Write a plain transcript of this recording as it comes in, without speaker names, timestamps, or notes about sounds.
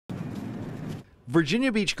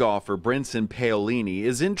Virginia Beach golfer Brinson Paolini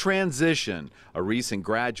is in transition. A recent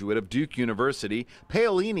graduate of Duke University,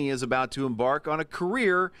 Paolini is about to embark on a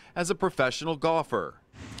career as a professional golfer.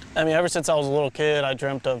 I mean, ever since I was a little kid, I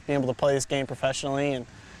dreamt of being able to play this game professionally and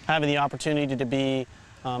having the opportunity to be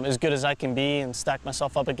as good as I can be and stack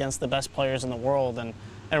myself up against the best players in the world. And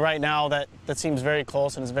right now, that seems very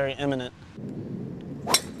close and is very imminent.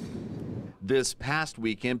 This past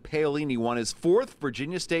weekend, Paolini won his 4th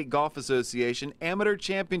Virginia State Golf Association Amateur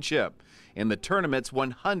Championship in the tournament's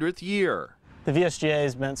 100th year. The VSGA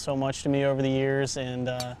has meant so much to me over the years, and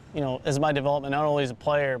as my development, not only as a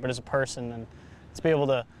player but as a person, and to be able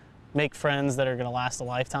to make friends that are going to last a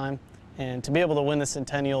lifetime, and to be able to win the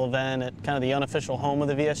centennial event at kind of the unofficial home of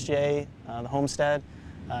the VSGA, the Homestead,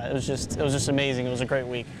 it was just amazing. It was a great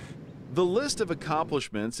week. The list of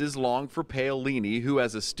accomplishments is long for Paolini, who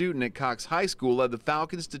as a student at Cox High School led the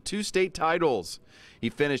Falcons to 2 state titles. He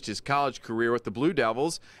finished his college career with the Blue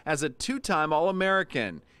Devils as a 2-time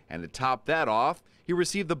All-American. And to top that off, he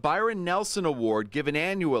received the Byron Nelson Award given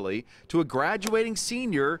annually to a graduating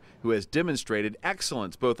senior who has demonstrated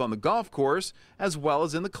excellence both on the golf course as well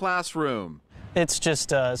as in the classroom. It's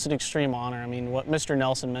just it's an extreme honor. I mean, what Mr.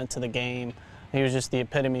 Nelson meant to the game, he was just the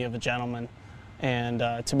epitome of a gentleman. And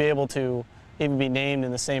to be able to even be named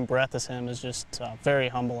in the same breath as him is just very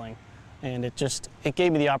humbling. And it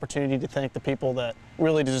gave me the opportunity to thank the people that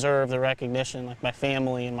really deserve the recognition, like my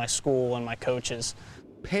family and my school and my coaches.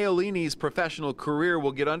 Paolini's professional career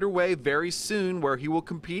will get underway very soon, where he will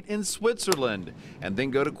compete in Switzerland and then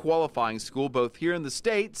go to qualifying school both here in the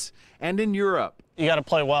States and in Europe. You got to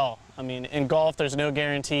play well. I mean, in golf, there's no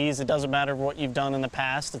guarantees. It doesn't matter what you've done in the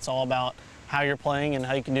past. It's all about how you're playing and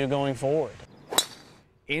how you can do going forward.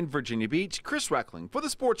 In Virginia Beach, Chris Reckling for the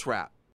Sports Wrap.